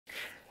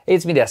Hey,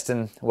 it's me,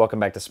 Destin. Welcome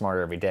back to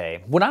Smarter Every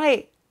Day. When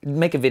I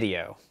make a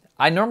video,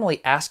 I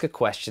normally ask a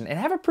question and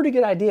have a pretty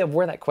good idea of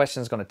where that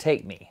question is going to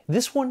take me.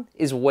 This one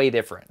is way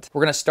different.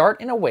 We're going to start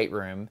in a weight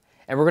room,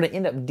 and we're going to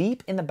end up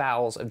deep in the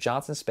bowels of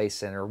Johnson Space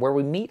Center, where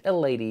we meet a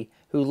lady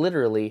who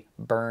literally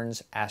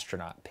burns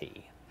astronaut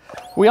pee.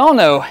 We all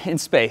know in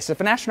space, if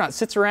an astronaut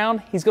sits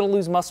around, he's going to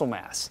lose muscle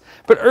mass.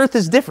 But Earth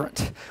is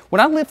different. When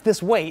I lift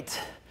this weight,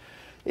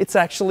 it's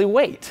actually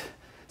weight.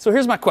 So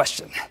here's my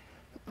question.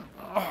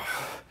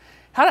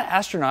 How do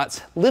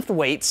astronauts lift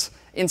weights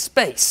in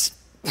space?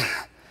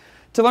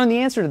 To learn the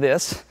answer to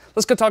this,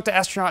 let's go talk to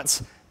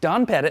astronauts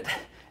Don Pettit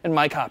and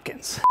Mike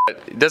Hopkins.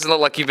 It doesn't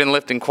look like you've been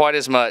lifting quite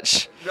as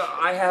much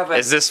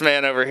as this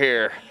man over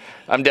here.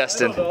 I'm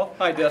Destin. Hello.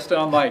 Hi, Destin.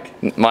 I'm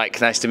Mike.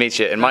 Mike, nice to meet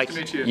you. And Nice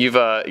Mike, to meet you.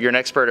 you're an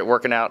expert at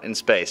working out in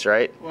space,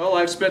 right? Well,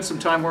 I've spent some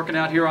time working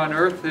out here on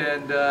Earth,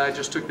 and I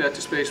just took that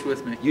to space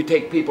with me. You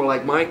take people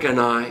like Mike and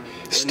I.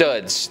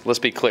 Studs. Let's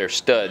be clear,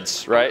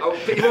 studs, right?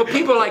 Well,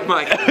 people like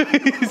Mike.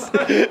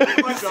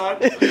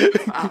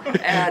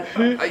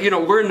 And, you know,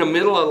 we're in the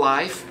middle of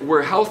life,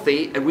 we're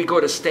healthy, and we go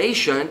to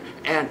station,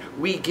 and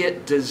we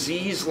get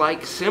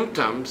disease-like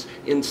symptoms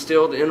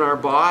instilled in our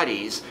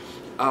bodies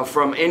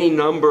from any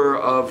number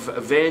of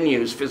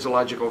venues,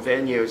 physiological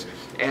venues,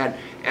 and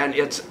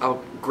it's a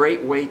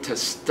great way to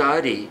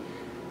study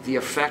the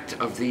effect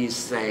of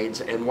these things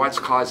and what's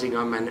causing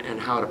them and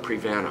how to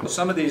prevent them.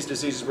 Some of these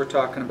diseases we're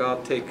talking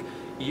about take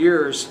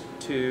years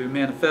to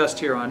manifest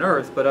here on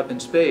Earth, but up in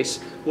space,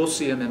 we'll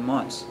see them in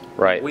months,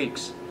 Right.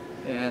 weeks.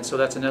 And so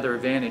that's another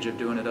advantage of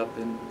doing it up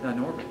in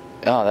orbit.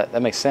 Oh,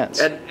 that makes sense.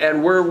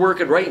 And we're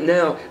working right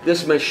now,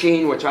 this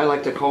machine, which I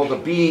like to call the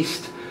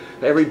Beast,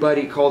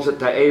 everybody calls it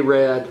the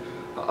ARED.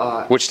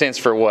 Which stands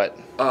for what?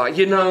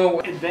 You know,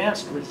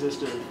 Advanced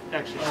resistive,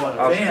 actually.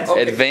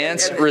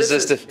 Advanced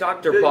resistive. This is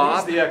Dr.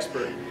 Bob. He's the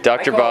expert.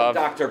 Dr. I call Bob.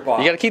 him Dr. Bob.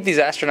 You got to keep these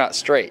astronauts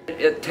straight.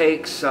 It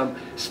takes some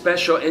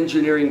special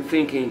engineering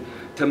thinking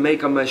to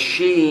make a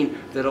machine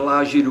that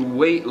allows you to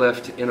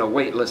weightlift in a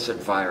weightless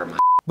environment.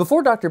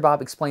 Before Dr.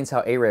 Bob explains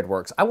how ARED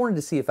works, I wanted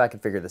to see if I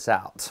could figure this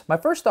out. My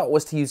first thought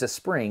was to use a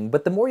spring,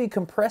 but the more you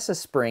compress a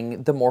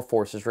spring, the more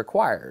force is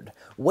required.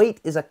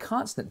 Weight is a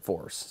constant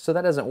force, so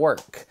that doesn't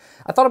work.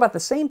 I thought about the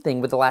same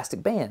thing with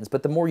elastic bands,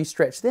 but the more you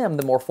stretch them,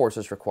 the more force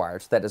is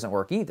required, so that doesn't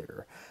work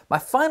either. My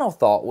final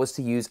thought was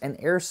to use an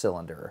air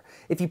cylinder.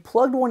 If you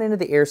plugged one into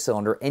the air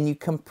cylinder and you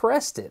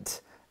compressed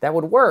it, that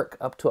would work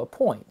up to a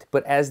point,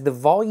 but as the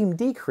volume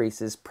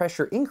decreases,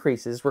 pressure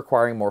increases,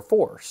 requiring more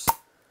force.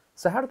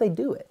 So how do they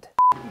do it?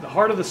 The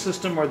heart of the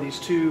system are these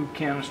two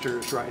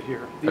canisters right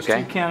here. These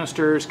Okay. two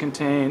canisters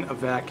contain a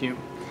vacuum.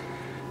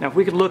 Now, if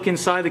we could look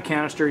inside the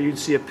canister, you'd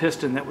see a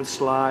piston that would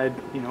slide,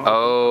 you know.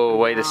 Oh,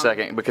 wait a down.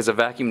 second, because a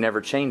vacuum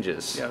never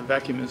changes. Yeah, the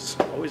vacuum is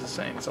always the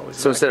same. It's always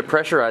So instead of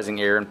pressurizing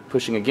air and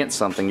pushing against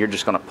something, you're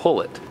just going to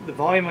pull it. the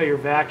volume of your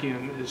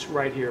vacuum is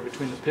right here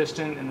between the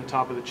piston and the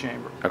top of the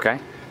chamber. Okay?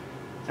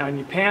 Now, when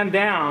you pan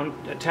down,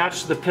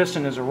 attached to the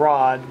piston is a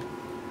rod.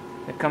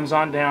 It comes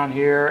on down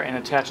here and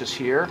attaches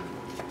here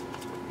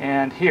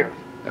and here.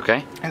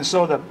 Okay? And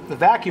so the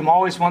vacuum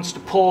always wants to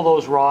pull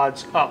those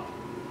rods up,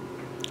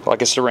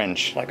 Like a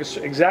syringe.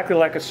 exactly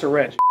like a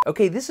syringe.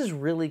 Okay, this is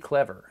really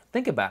clever.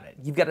 Think about it.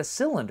 You've got a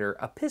cylinder,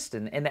 a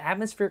piston, and the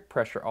atmospheric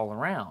pressure all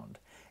around.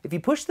 If you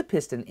push the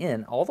piston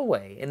in all the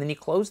way, and then you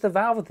close the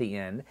valve at the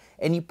end,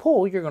 and you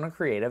pull, you're going to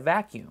create a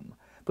vacuum.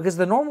 Because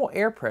the normal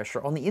air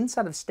pressure on the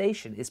inside of the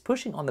station is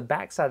pushing on the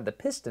backside of the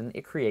piston,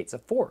 it creates a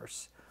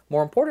force.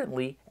 More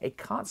importantly, a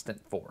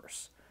constant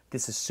force.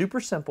 This is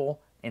super simple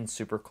and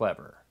super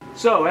clever.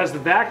 So as the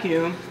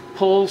vacuum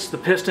pulls the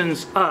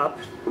pistons up,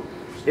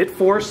 it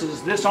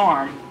forces this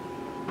arm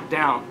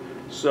down.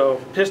 So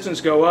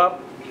pistons go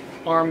up,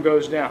 arm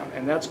goes down,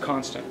 and that's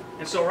constant.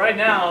 And so right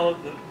now,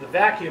 the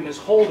vacuum is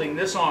holding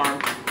this arm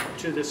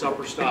to this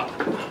upper stop.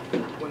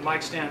 When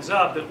Mike stands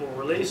up, it will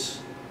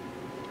release,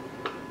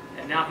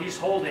 and now he's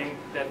holding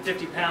that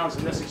 50 pounds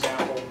in this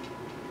example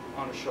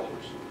on his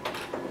shoulders.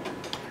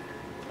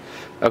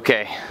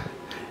 Okay.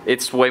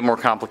 It's way more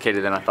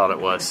complicated than I thought it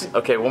was.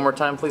 Okay, one more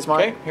time, please,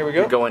 Mike. Okay, here we go.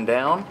 You're going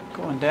down.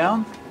 Going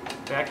down.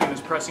 Vacuum is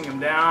pressing him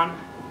down,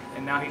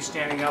 and now he's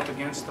standing up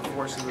against the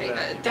force of the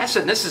vacuum.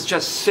 Destin, this is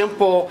just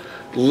simple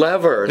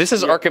levers. This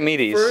is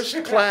Archimedes.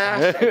 First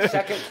class and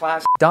second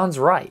class. Don's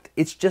right.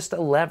 It's just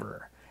a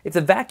lever. If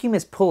the vacuum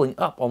is pulling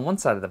up on one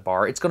side of the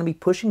bar, it's going to be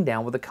pushing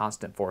down with a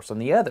constant force on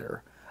the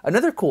other.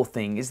 Another cool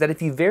thing is that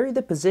if you vary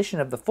the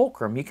position of the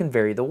fulcrum, you can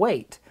vary the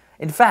weight.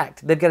 In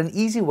fact, they've got an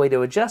easy way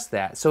to adjust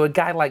that, so a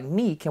guy like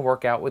me can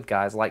work out with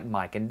guys like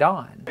Mike and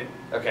Don.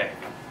 Okay.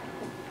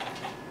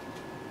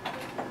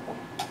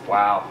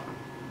 Wow.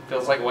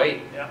 Feels like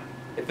weight. Yeah,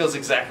 It feels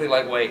exactly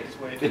like weight. it's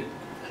weight.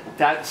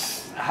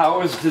 That's how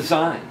it was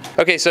designed.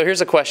 Okay, so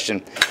here's a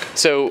question.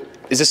 So,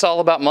 is this all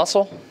about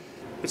muscle?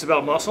 It's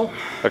about muscle.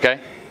 Okay.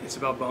 It's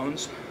about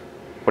bones,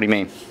 What do you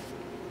mean?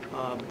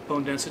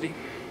 bone density,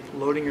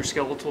 loading your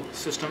skeletal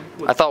system.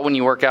 With, I thought when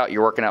you work out,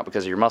 you're working out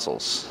because of your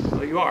muscles.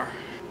 well, you are.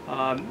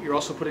 You're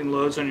also putting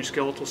loads on your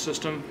skeletal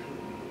system,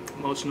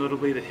 most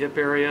notably the hip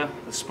area,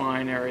 the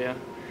spine area,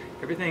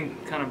 Everything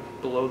kind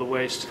of below the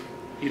waist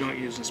you don't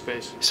use in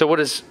space. So what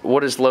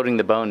does loading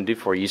the bone do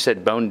for you? You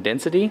said bone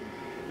density?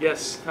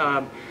 Yes,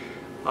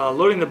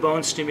 loading the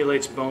bone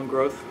stimulates bone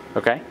growth.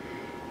 Okay.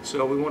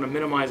 So we want to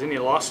minimize any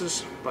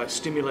losses by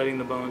stimulating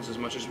the bones as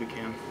much as we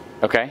can.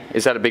 Okay.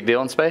 Is that a big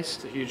deal in space?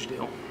 It's a huge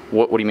deal.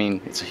 What do you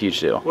mean it's a huge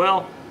deal?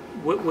 Well,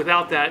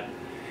 without that,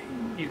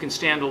 you can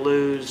stand to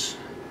lose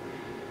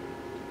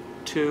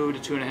 2 to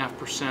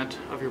 2.5%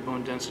 of your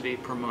bone density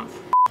per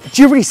month. Did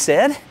you hear what he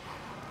said?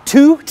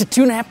 2 to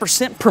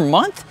 2.5% per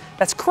month?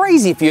 That's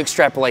crazy if you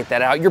extrapolate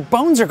that out. Your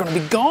bones are going to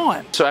be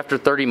gone. So after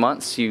 30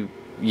 months, you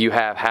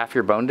have half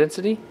your bone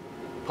density?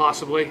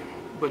 Possibly,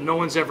 but no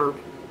one's ever,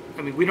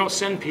 I mean, we don't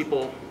send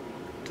people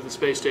to the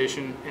space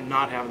station and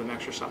not have them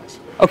exercise.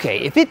 Okay,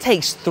 if it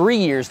takes 3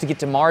 years to get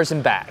to Mars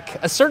and back,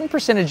 a certain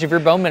percentage of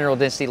your bone mineral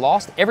density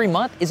lost every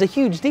month is a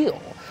huge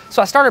deal.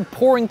 So I started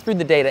pouring through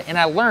the data and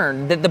I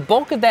learned that the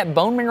bulk of that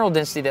bone mineral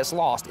density that's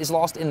lost is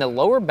lost in the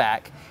lower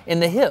back, in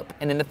the hip,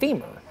 and in the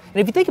femur. And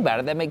if you think about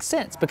it, that makes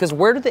sense, because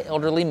where do the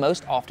elderly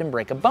most often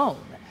break a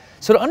bone?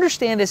 So to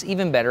understand this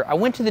even better, I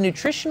went to the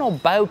Nutritional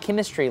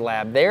Biochemistry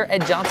lab there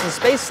at Johnson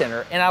Space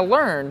Center, and I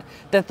learned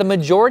that the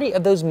majority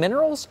of those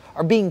minerals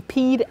are being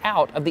peed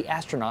out of the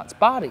astronauts'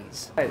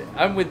 bodies.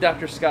 I'm with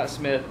Dr. Scott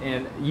Smith,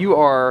 and you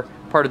are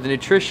part of the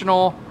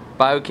Nutritional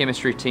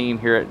Biochemistry team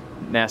here at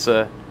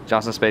NASA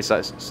Johnson Space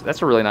Science.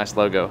 That's a really nice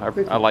logo.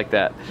 I like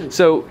that.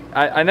 So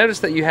I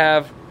noticed that you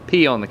have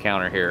pee on the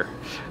counter here.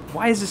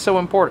 Why is this so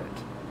important?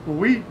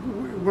 Well,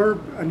 we're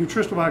a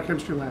nutritional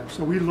biochemistry lab,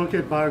 so we look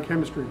at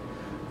biochemistry.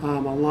 A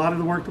lot of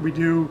the work that we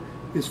do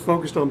is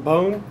focused on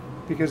bone,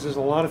 because there's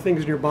a lot of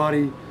things in your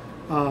body,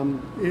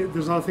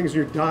 there's a lot of things in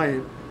your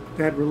diet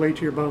that relate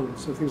to your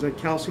bones. So things like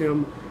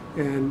calcium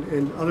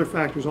and other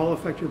factors all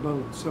affect your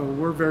bones. So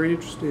we're very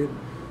interested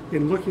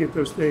in looking at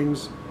those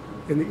things,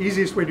 and the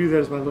easiest way to do that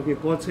is by looking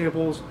at blood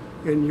samples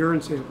and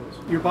urine samples.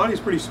 Your body's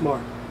pretty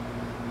smart,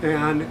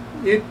 and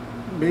it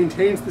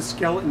maintains the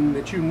skeleton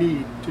that you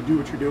need to do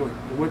what you're doing.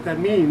 And what that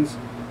means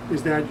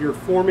is that you're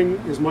forming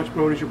as much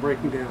bone as you're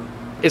breaking down.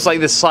 It's like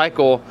this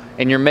cycle,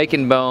 and you're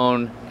making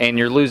bone and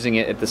you're losing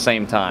it at the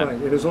same time. Right,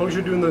 and as long as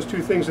you're doing those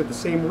two things at the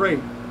same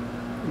rate,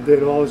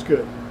 then all is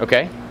good.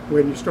 Okay.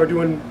 When you start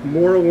doing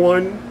more of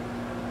one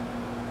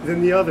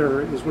than the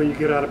other is when you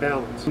get out of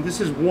balance. And this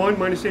is one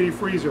 -80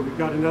 freezer. We've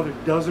got another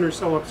dozen or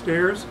so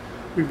upstairs.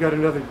 We've got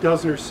another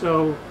dozen or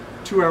so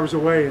 2 hours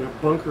away in a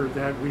bunker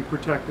that we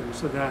protect them,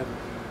 so that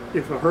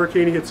if a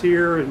hurricane gets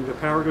here and the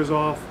power goes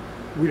off,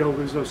 we don't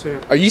lose those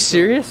samples. Are you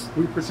serious?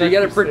 We protect So you got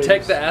to these protect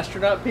things. the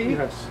astronaut pee?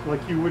 Yes,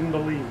 like you wouldn't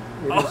believe.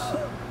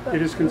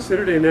 It is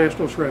considered a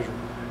national treasure.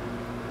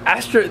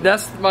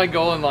 That's my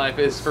goal in life,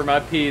 is for my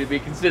pee to be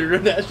considered a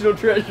national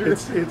treasure.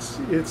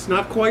 It's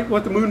not quite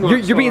what the moon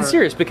rocks You're being are.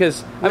 serious,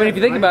 because I mean, if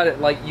you think right. about it,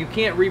 like, you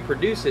can't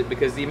reproduce it,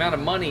 because the amount of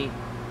money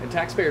and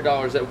taxpayer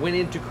dollars that went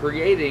into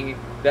creating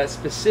that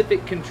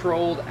specific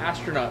controlled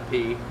astronaut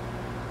pee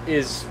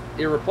is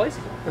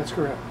irreplaceable. That's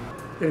correct.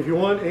 And if you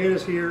want,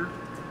 Anna's here.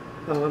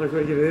 I'm going to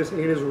get into this.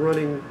 Anna's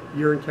running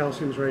urine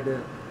calciums right now.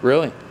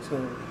 Really?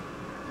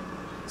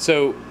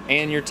 So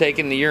Ann, you're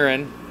taking the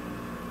urine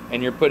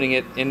and you're putting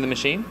it in the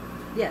machine?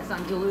 Yes,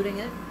 I'm diluting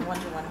it 1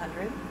 to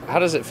 100. How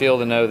does it feel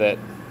to know that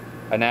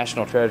a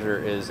national treasure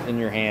is in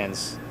your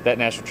hands, that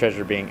national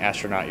treasure being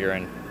astronaut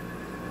urine?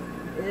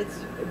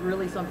 It's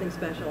really something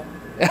special.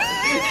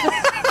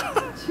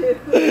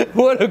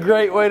 What a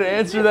great way to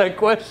answer that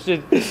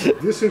question.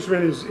 this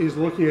instrument is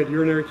looking at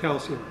urinary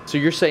calcium. So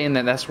you're saying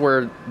that that's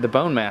where the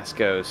bone mass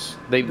goes?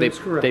 That's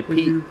correct.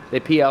 They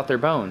pee out their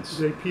bones?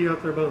 They pee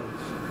out their bones.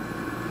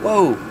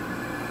 Whoa.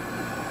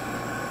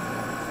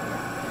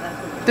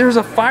 There's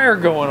a fire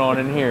going on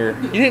in here.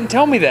 You didn't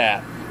tell me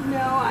that. No,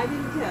 I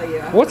didn't tell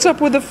you. What's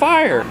up with the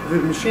fire? The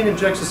machine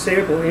injects a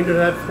sample into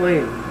that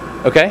flame.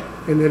 Okay.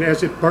 And then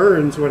as it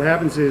burns, what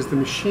happens is the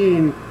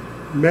machine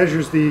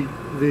measures the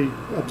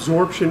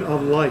absorption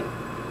of light.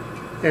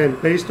 And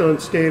based on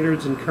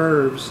standards and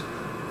curves,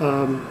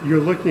 you're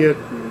looking at,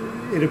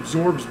 it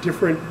absorbs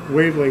different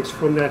wavelengths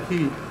from that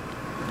heat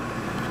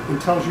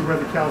and tells you where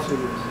the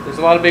calcium is. There's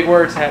a lot of big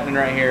words happening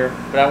right here,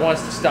 but I want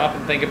us to stop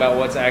and think about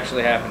what's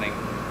actually happening.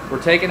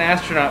 We're taking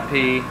astronaut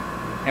pee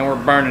and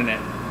we're burning it.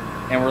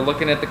 And we're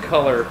looking at the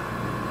color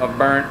of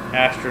burnt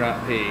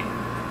astronaut pee.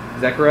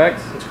 Is that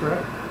correct? That's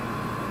correct.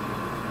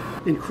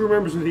 In crew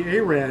members of the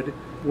ARED,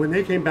 when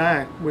they came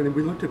back, when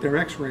we looked at their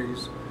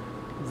x-rays,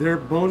 their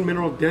bone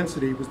mineral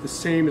density was the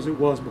same as it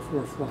was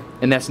before flight.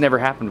 And that's never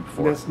happened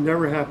before? And that's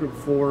never happened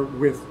before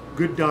with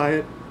good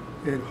diet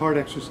and hard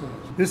exercise.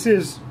 This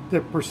is the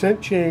percent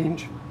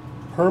change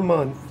per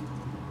month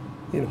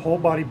in whole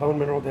body bone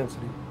mineral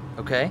density.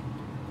 Okay.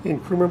 In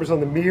crew members on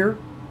the Mir,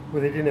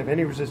 where they didn't have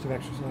any resistive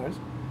exercise.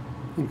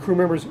 In crew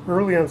members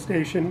early on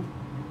station,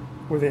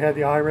 where they had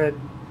the IRED,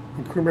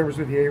 and crew members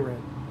with the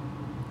ARED.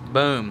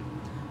 Boom.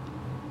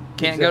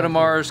 Can't go to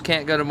Mars,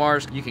 can't go to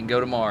Mars. You can go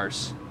to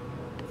Mars.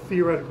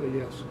 Theoretically,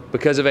 yes.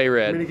 Because of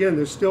ARED. I mean, again,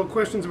 there's still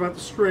questions about the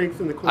strength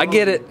and the I quality.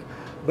 get it,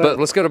 but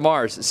let's go to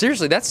Mars.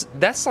 Seriously,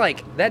 that's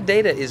like, that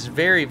data is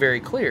very, very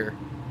clear.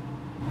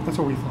 That's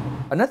what we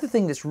thought. Another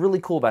thing that's really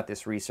cool about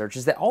this research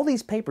is that all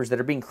these papers that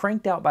are being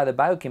cranked out by the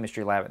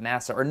biochemistry lab at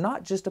NASA are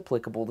not just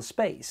applicable to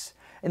space.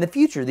 In the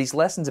future, these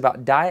lessons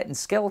about diet and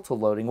skeletal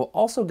loading will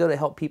also go to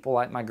help people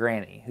like my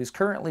granny, who's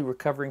currently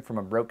recovering from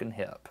a broken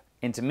hip.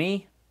 And to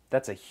me,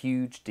 that's a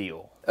huge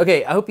deal.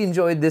 Okay, I hope you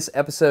enjoyed this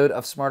episode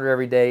of Smarter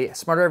Every Day.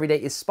 Smarter Every Day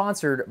is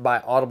sponsored by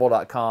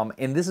Audible.com,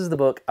 and this is the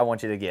book I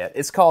want you to get.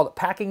 It's called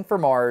Packing for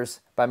Mars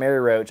by Mary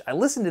Roach. I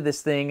listened to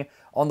this thing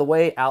on the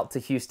way out to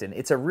Houston.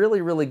 It's a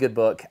really, really good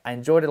book. I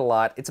enjoyed it a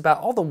lot. It's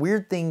about all the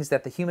weird things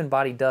that the human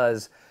body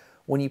does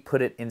when you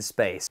put it in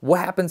space.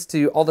 What happens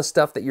to all the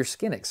stuff that your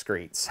skin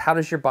excretes? How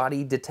does your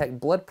body detect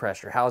blood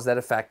pressure? How is that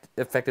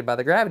affected by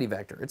the gravity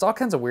vector? It's all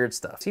kinds of weird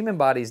stuff. Human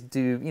bodies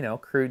do, you know,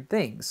 crude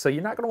things. So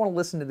you're not gonna wanna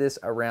listen to this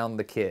around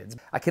the kids.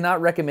 I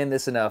cannot recommend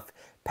this enough.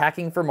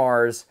 Packing for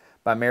Mars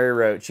by Mary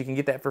Roach. You can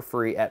get that for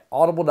free at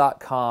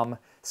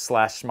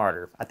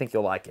audible.com/smarter. I think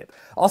you'll like it.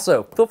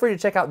 Also, feel free to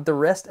check out the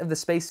rest of the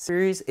space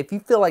series. If you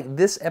feel like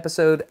this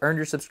episode earned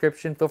your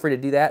subscription, feel free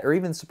to do that, or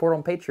even support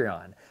on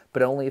Patreon,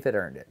 but only if it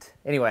earned it.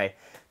 Anyway,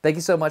 thank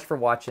you so much for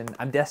watching.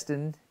 I'm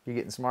Destin. You're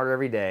getting smarter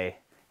every day.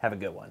 Have a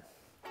good one.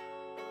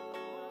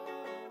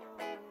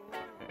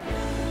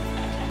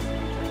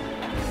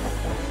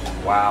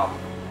 Wow.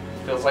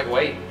 Feels like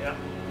weight. Yeah.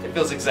 It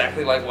feels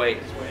exactly like weight.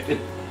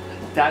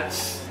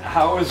 That's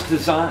how it was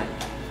designed.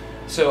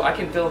 So I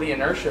can feel the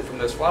inertia from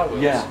those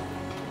flywheels. Yeah.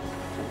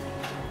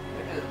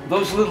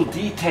 Those little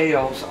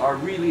details are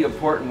really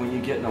important when you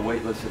get in a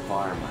weightless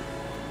environment.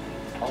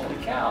 Holy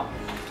cow.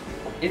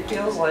 It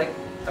feels like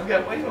I've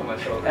got weight on my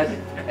shoulders.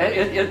 And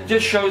it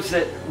just shows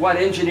that what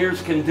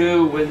engineers can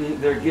do when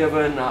they're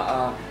given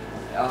a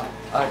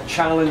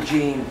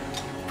challenging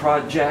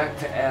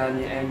project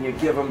and you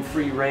give them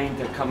free rein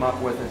to come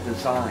up with a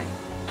design.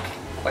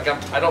 Like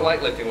I don't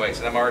like lifting weights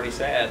and I'm already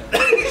sad.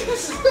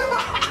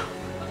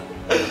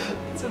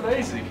 It's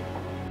amazing.